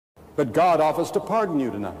But God offers to pardon you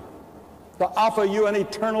tonight, to offer you an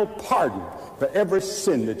eternal pardon for every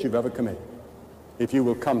sin that you've ever committed, if you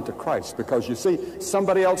will come to Christ. Because you see,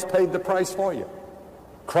 somebody else paid the price for you.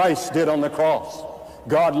 Christ did on the cross.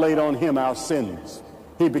 God laid on him our sins.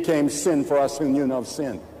 He became sin for us who knew no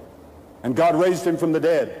sin. And God raised him from the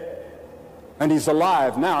dead. And he's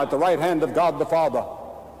alive now at the right hand of God the Father.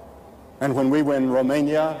 And when we were in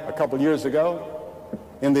Romania a couple years ago,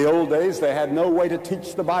 in the old days, they had no way to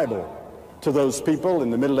teach the Bible to those people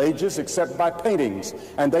in the Middle Ages except by paintings.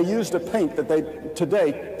 And they used a paint that they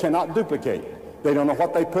today cannot duplicate. They don't know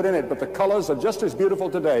what they put in it, but the colors are just as beautiful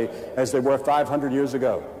today as they were 500 years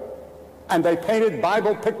ago. And they painted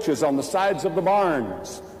Bible pictures on the sides of the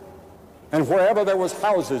barns. And wherever there was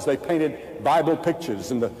houses, they painted Bible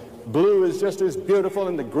pictures. And the blue is just as beautiful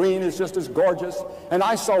and the green is just as gorgeous. And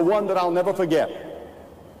I saw one that I'll never forget.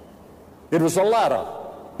 It was a ladder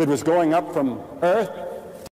that was going up from earth